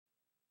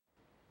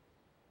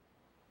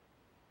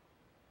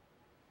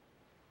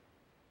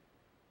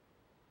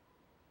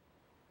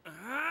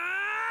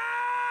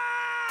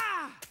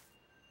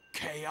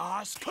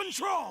Chaos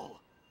Control!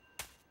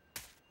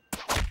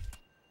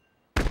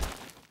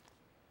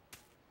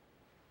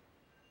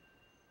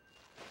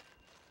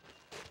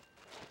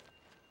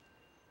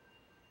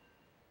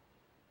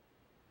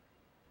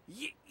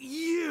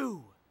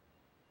 You!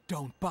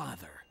 Don't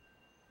bother.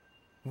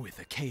 With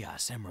the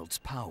Chaos Emerald's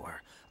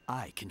power,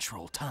 I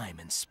control time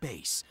and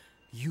space.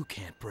 You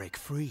can't break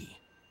free.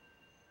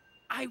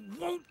 I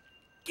won't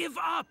give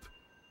up!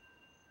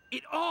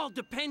 It all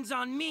depends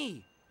on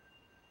me!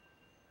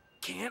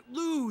 Can't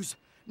lose!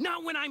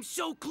 Not when I'm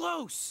so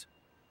close!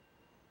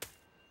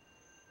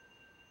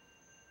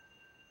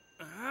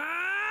 Ah!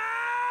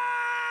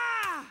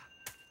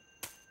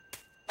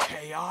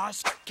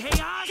 Chaos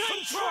Control!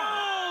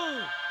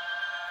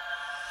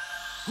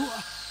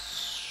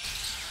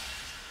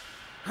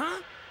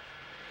 Huh?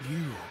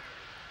 You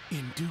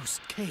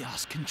induced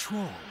Chaos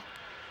Control.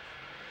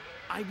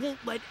 I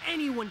won't let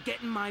anyone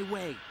get in my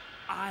way.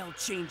 I'll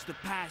change the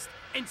past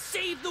and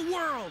save the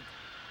world!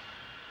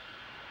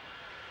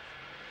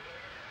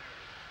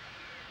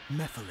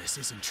 Mephiles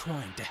isn't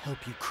trying to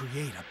help you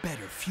create a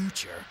better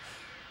future.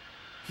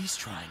 He's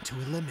trying to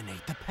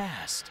eliminate the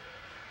past.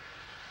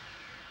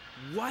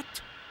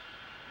 What?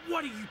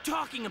 What are you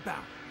talking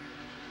about?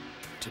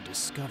 To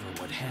discover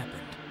what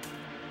happened,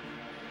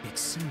 it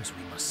seems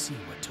we must see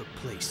what took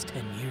place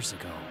 10 years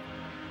ago.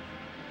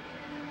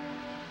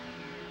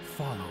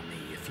 Follow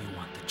me if you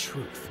want the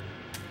truth.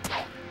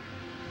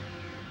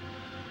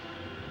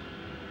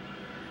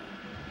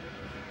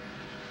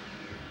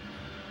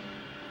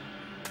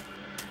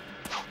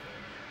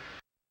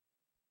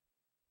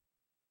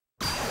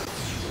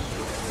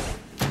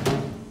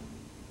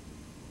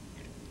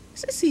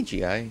 Is that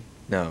CGI?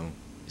 No,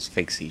 it's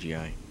fake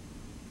CGI.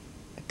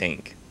 I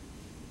think.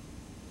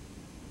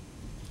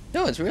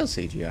 No, it's real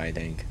CGI, I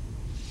think.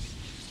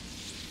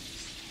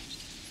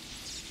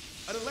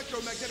 An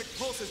electromagnetic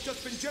pulse has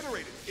just been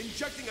generated,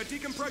 injecting a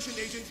decompression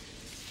agent.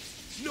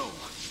 No,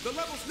 the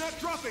level's not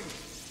dropping.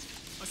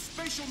 A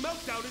spatial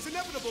meltdown is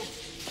inevitable.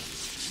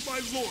 My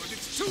lord,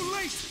 it's too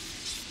late.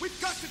 We've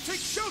got to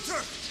take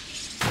shelter.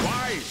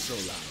 Why so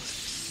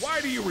loud? Why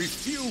do you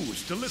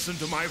refuse to listen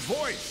to my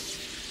voice?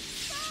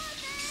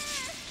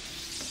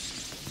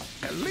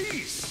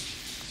 Elise!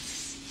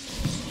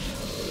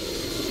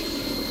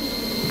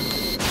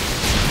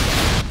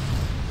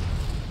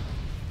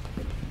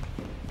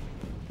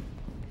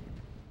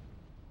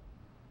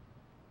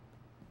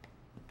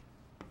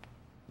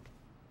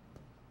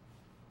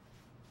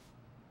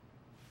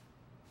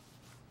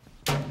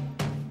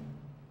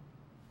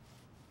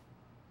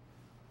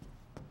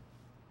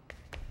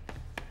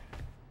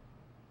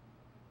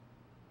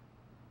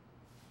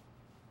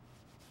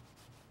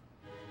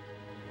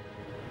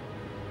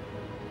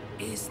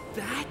 Is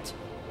that...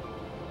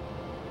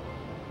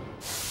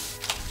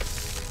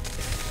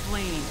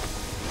 flame?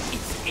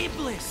 It's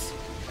Iblis!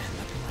 And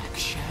the Black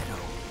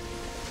Shadow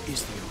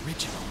is the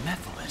original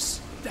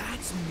Mephiles.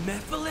 That's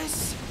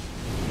Mephiles?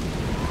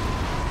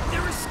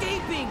 They're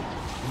escaping!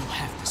 We'll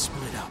have to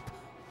split up.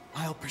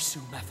 I'll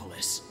pursue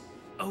Mephiles.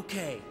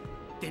 Okay,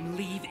 then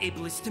leave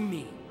Iblis to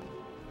me.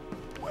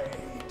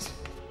 Wait.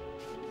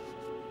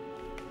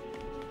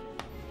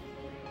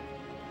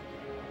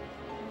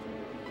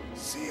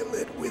 Seal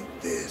it with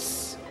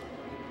this.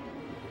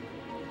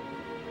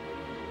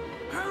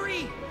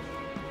 Hurry!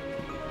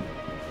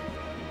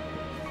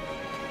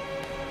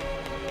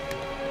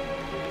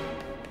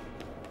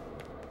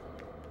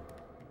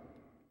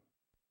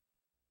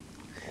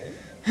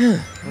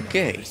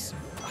 Okay.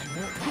 I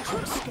won't let you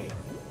escape.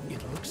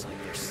 It looks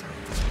like there's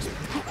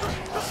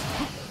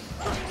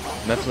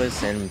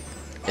Mephiles and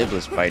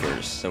Iblis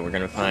fighters. So we're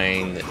gonna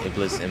find the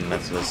Iblis and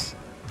Mephiles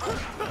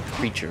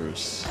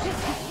creatures.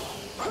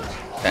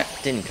 That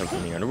didn't come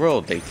from the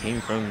underworld. They came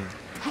from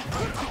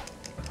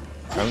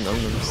them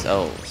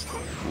themselves.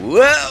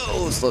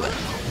 Whoa! Slow down.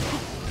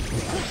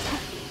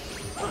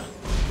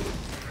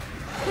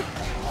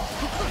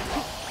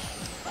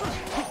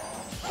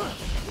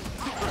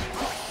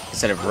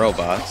 Instead of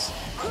robots,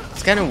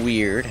 it's kind of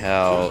weird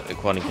how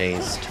Aquatic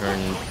Base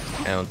turned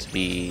out to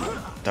be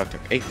Dr.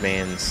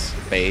 Eggman's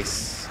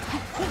base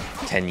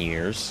 10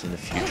 years in the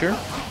future.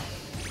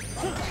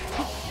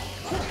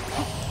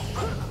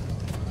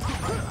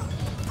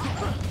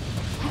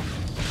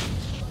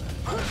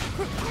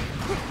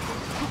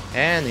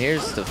 And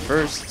here's the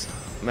first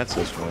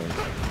Mephiles one.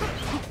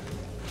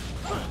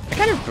 I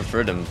kind of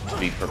prefer them to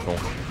be purple.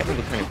 They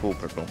look kind of cool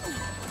purple.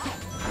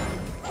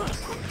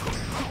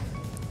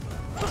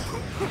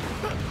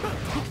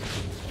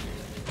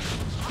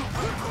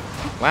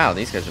 Wow,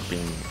 these guys are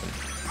being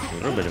a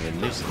little bit of a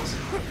nuisance.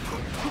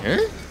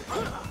 Huh?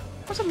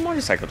 What's a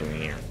motorcycle doing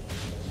here?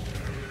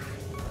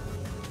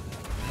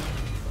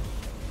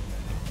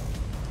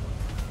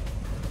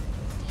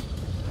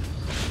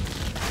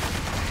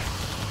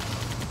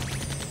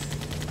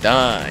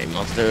 Die,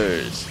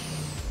 monsters!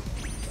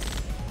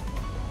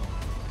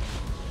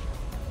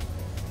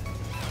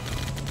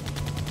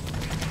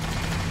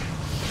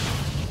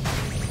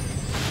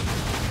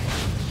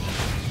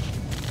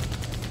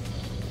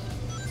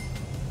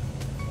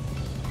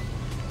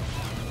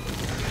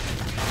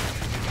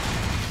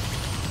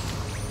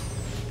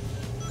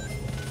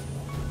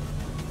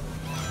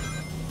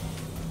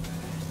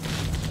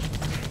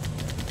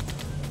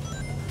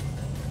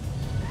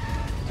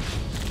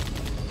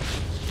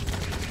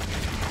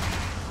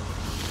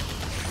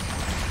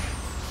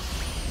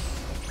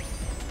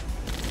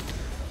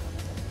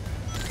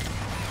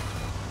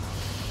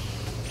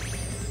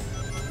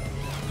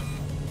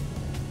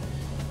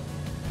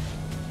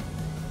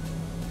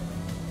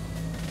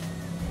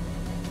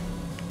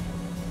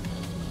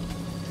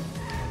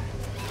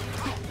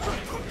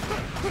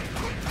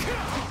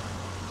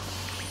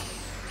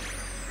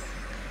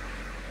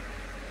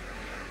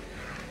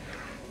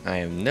 I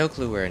have no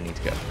clue where I need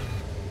to go.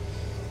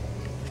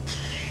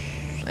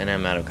 And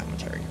I'm out of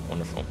commentary.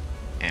 Wonderful.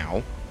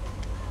 Ow.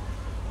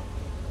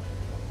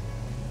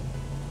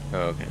 Oh,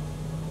 okay.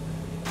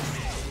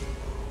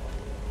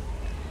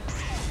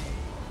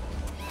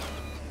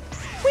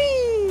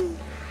 Whee!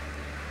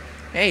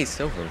 Hey,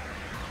 silver.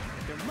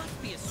 There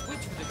must be a switch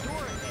for the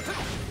door.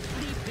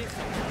 Leave this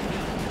alone.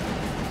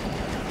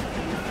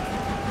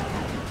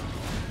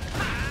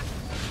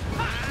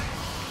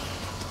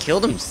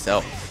 Killed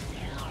himself.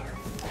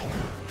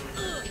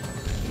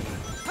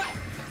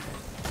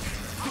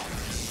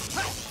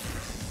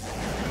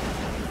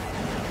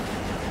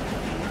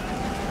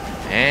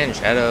 And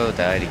Shadow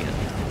died again.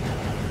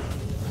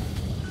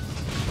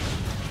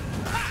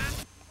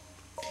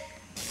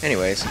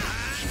 Anyways.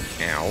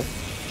 Ow.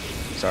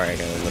 Sorry, I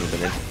got a little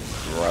bit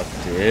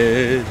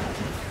interrupted.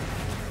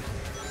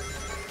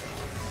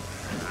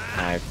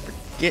 I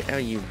forget how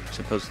you're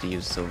supposed to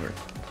use silver.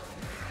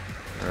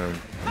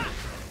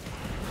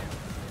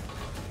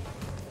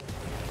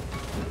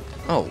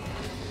 Oh.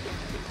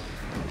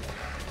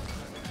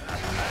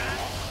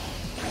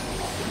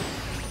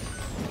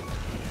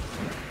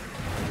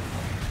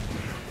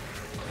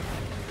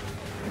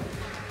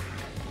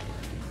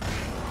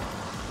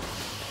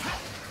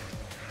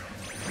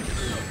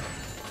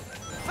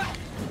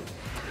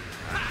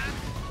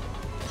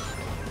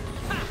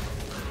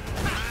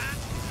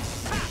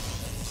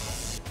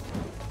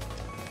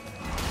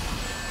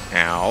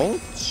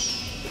 Ouch.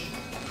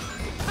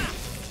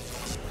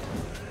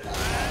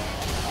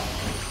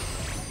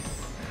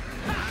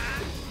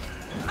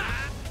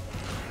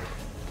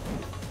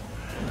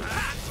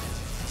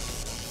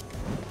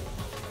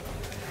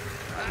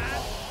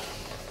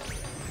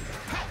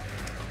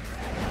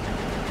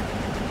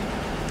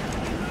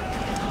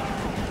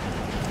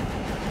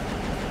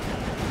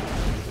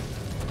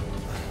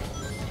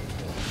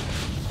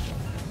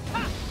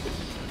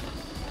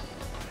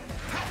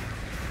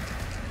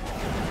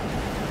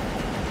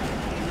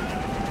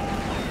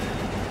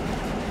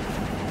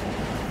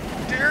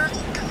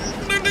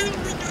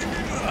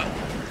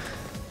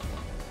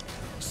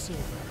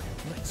 Silver,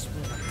 let's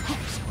split up and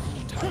chase our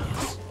own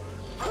targets.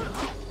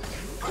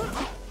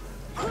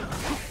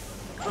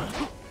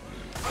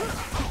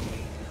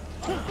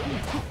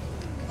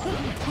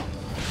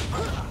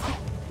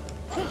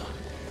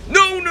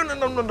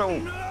 No.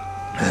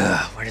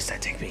 Where does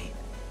that take me?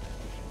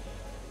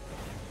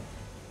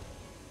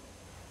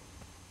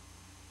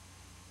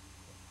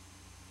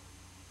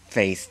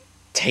 Face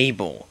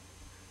table.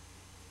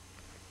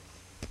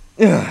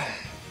 Ugh,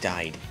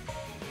 died.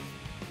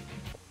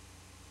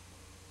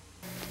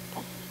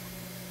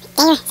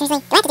 Damn, seriously?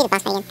 Do I have to do the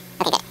boss fight again?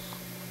 Okay, good.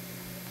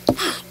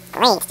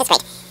 Great, that's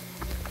great.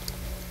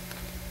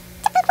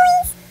 Super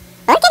points!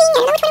 Forgetting, I don't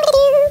know which one I'm gonna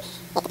do.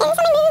 It depends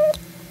on my mood.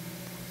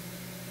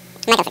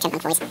 I might go for 10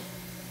 points.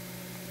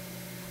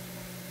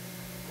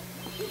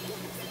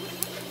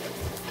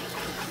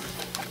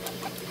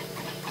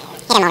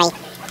 Hit him already.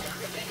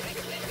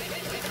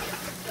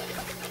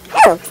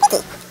 Ooh,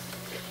 sticky.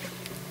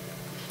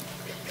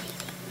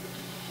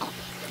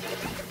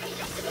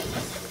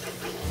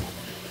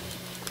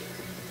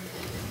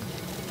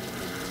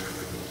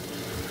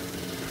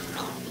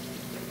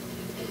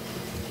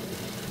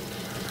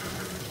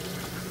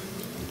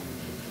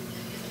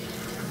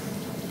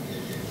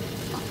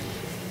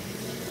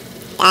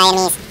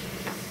 Enemies.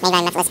 Made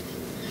by Mephiles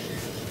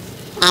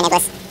and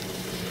Iblis.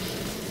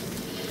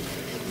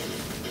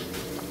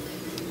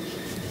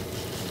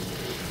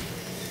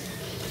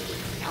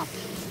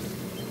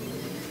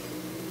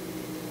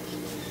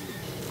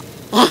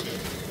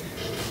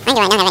 Mind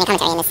you, I don't have any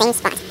commentary in the same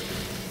spot.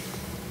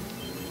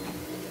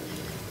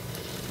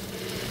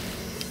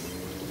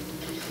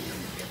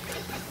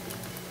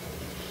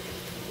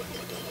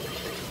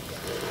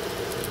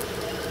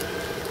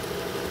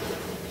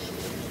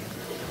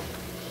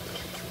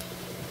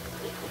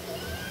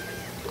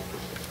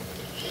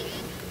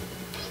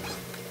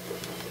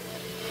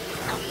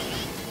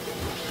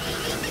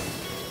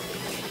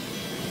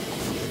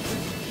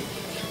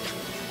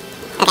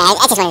 Okay,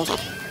 I just wanted to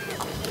check.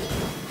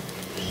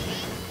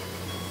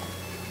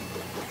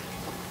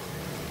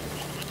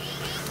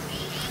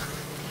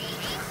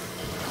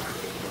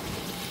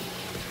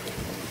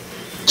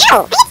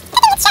 Ow! I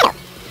just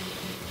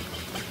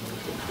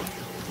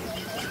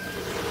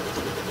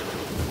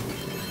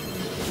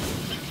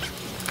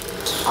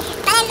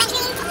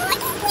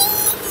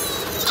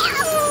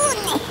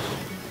Shadow!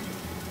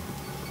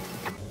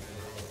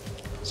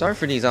 Sorry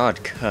for these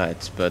odd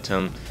cuts, but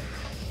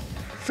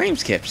frame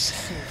skips.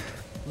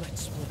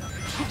 Let's split up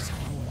and chase our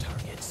own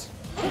targets.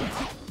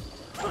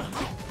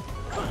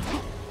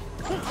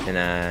 And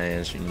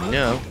as you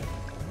know,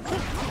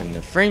 when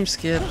the frame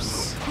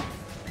skips,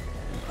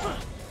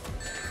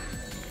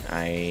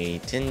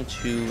 I tend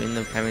to end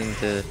up having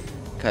to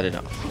cut it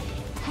off.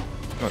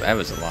 Oh, that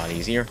was a lot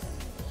easier.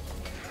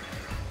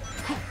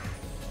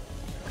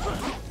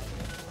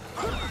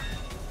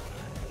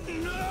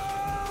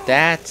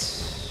 That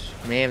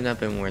may have not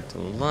been worth the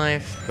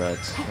life, but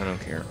I don't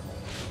care.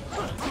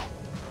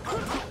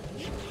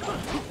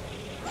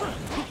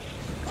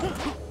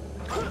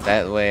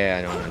 That way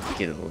I don't have to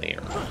get it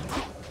later.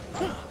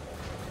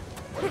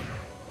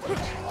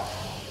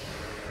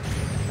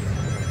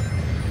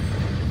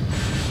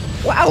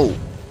 Wow!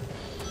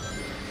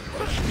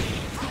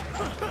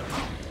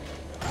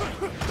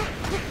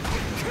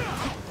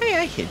 Hey,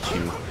 I hit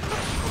you.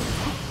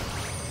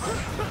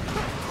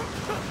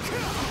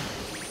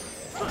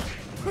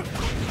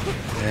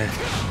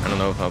 I don't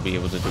know if I'll be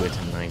able to do it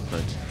tonight,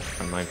 but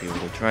I might be able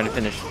to try to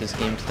finish this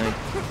game tonight.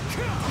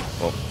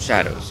 Well,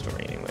 Shadow's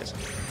story anyways.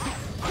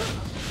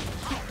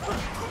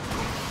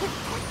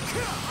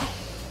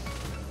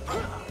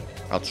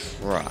 I'll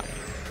try.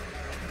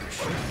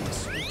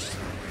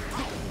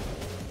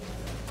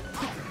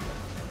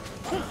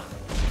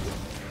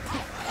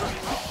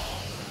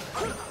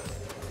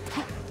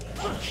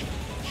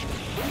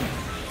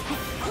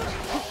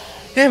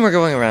 And we're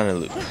going around a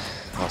loop.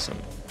 Awesome.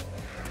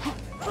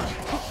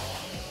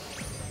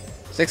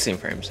 16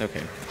 frames,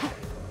 okay.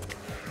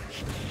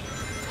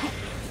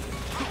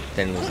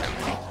 Didn't lose that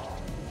many.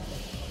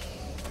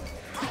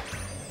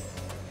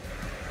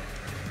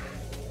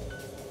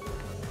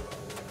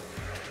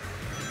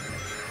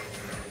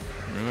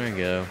 There we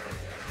go.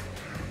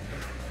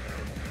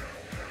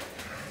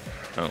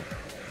 Oh.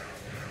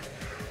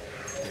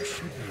 There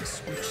should be a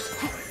switch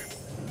somewhere.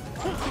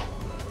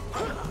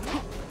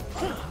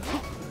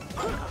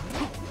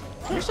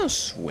 There's no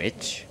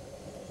switch.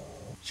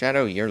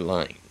 Shadow, you're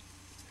lying.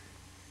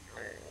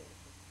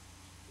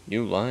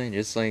 You lie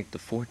just like the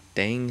 4th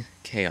dang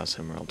Chaos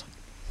Emerald.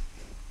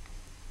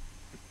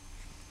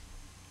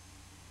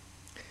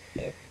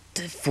 The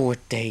 4th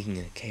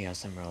dang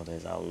Chaos Emerald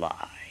is a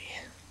lie.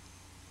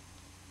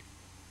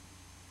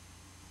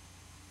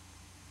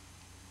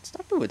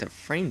 Stop it with the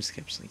frame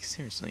skips, like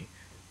seriously.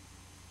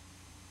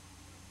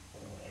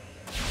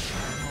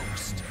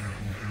 Almost.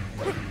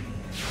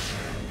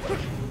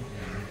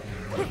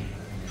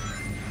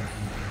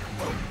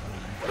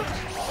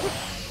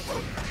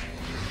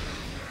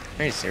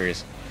 Are you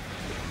serious?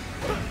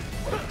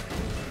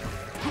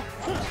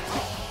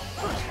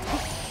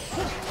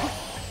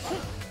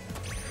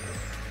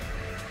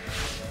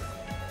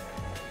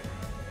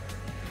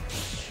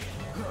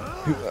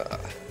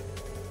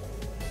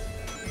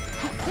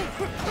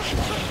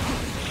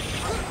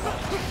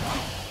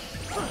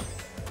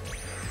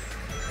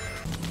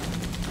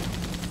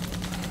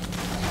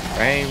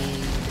 Frame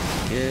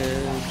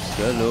gives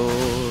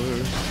galore.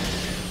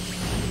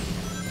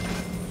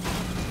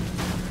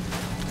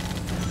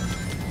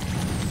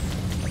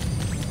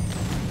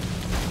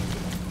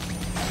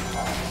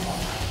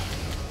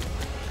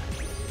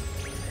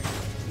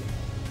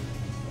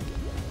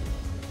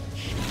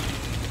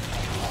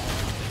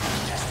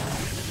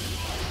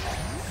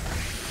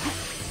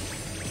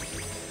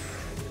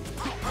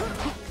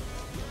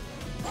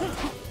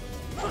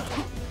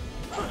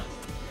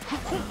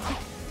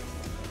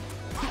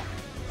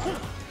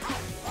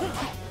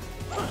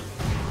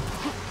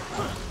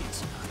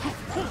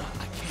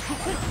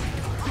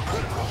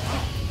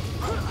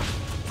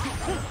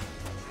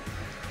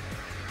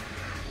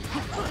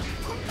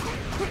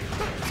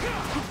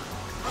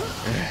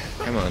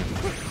 Come on.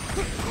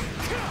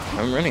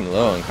 I'm running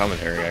low on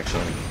commentary,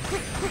 actually.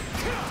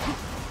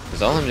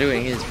 Because all I'm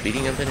doing is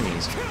beating up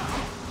enemies. There's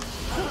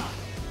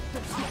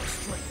no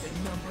strength in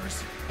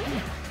numbers.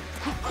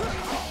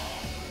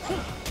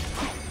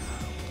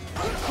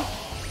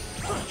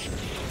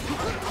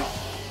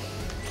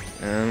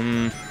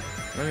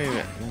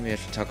 Maybe I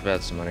should talk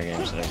about some other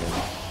games that I've been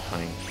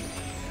playing.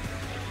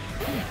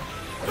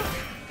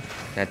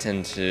 That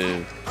tend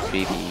to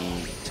be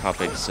the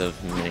topics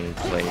of many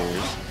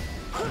players.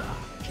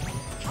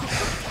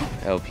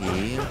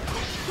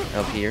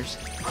 LPers.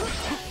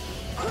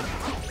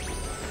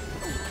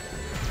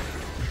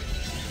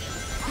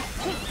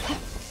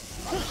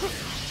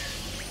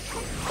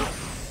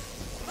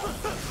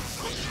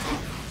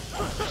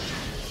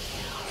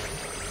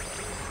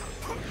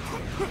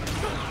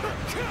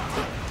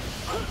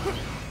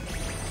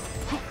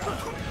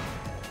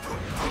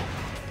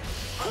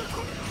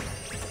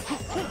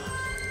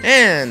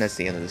 And that's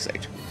the end of the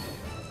stage.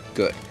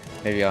 Good.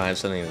 Maybe I'll have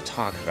something to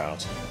talk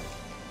about.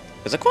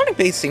 Because Aquatic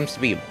Base seems to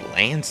be a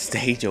bland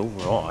stage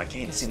overall. I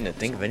can't seem to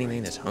think of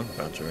anything to talk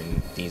about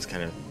during this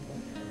kind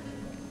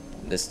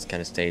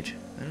of stage.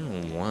 I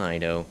don't know why,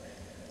 though.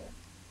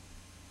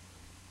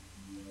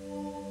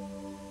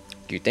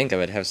 You'd think I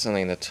would have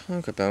something to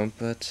talk about,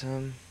 but,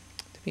 to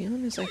be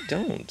honest, I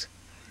don't.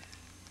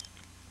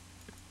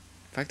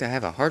 In fact, I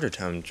have a harder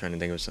time trying to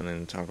think of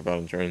something to talk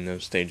about during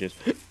those stages.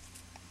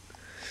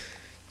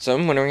 So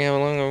I'm wondering how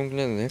long I'm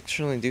going to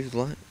actually do.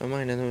 I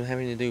might end up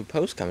having to do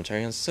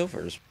post-commentary on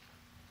Silvers.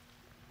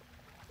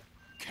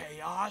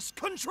 Chaos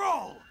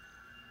control!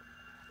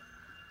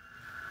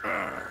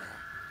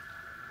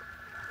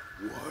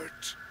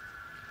 What?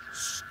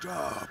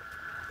 Stop.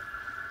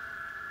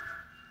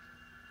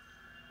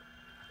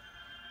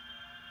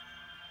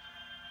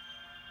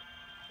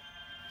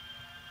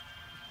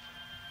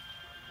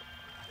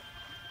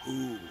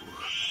 Who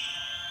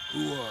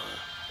are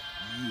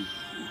you?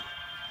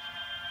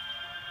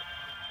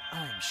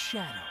 I'm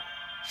Shadow,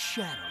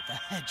 Shadow the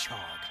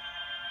Hedgehog.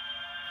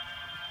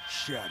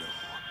 Shadow,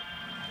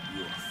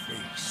 your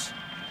face,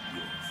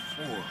 your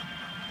form,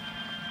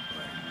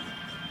 I will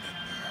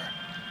remember.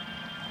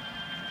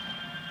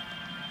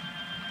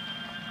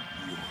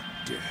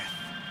 Your death,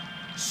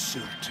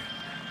 certain.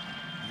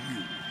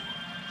 You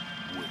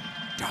will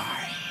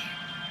die.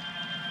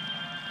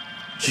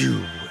 You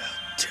will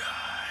die.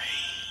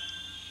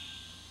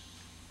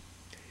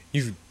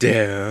 You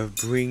dare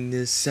bring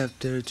this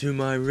scepter to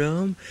my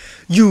realm?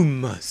 You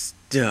must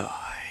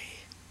die.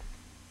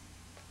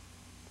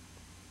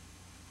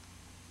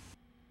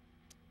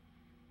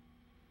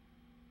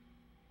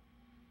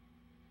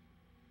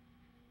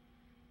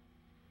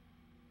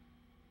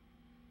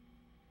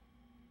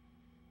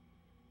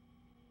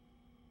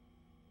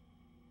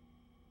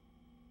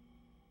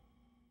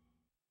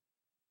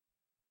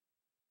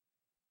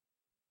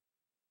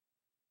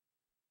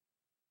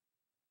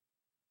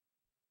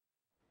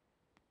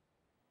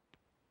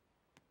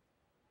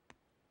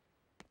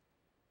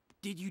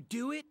 Did you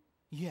do it?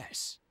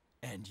 Yes.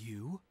 And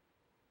you?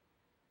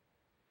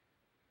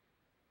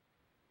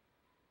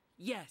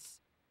 Yes.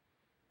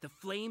 The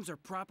flames are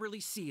properly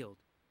sealed.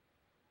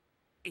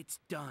 It's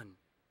done.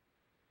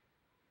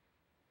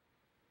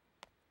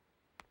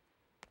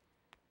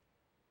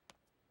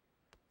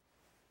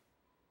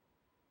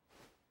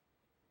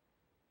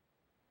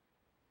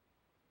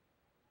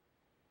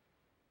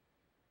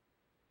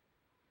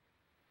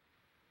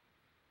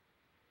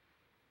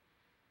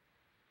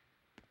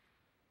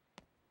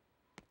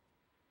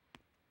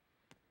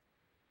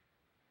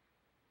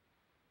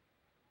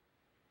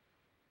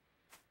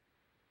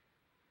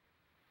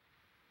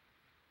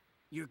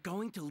 You're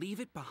going to leave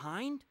it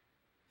behind?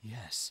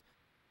 Yes.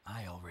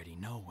 I already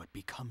know what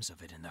becomes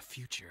of it in the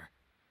future.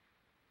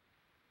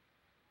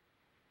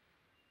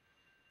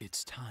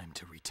 It's time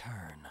to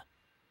return.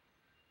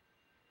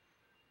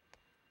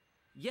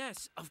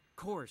 Yes, of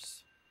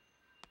course.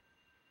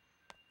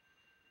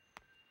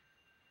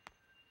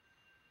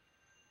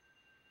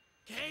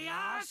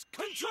 Chaos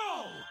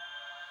Control!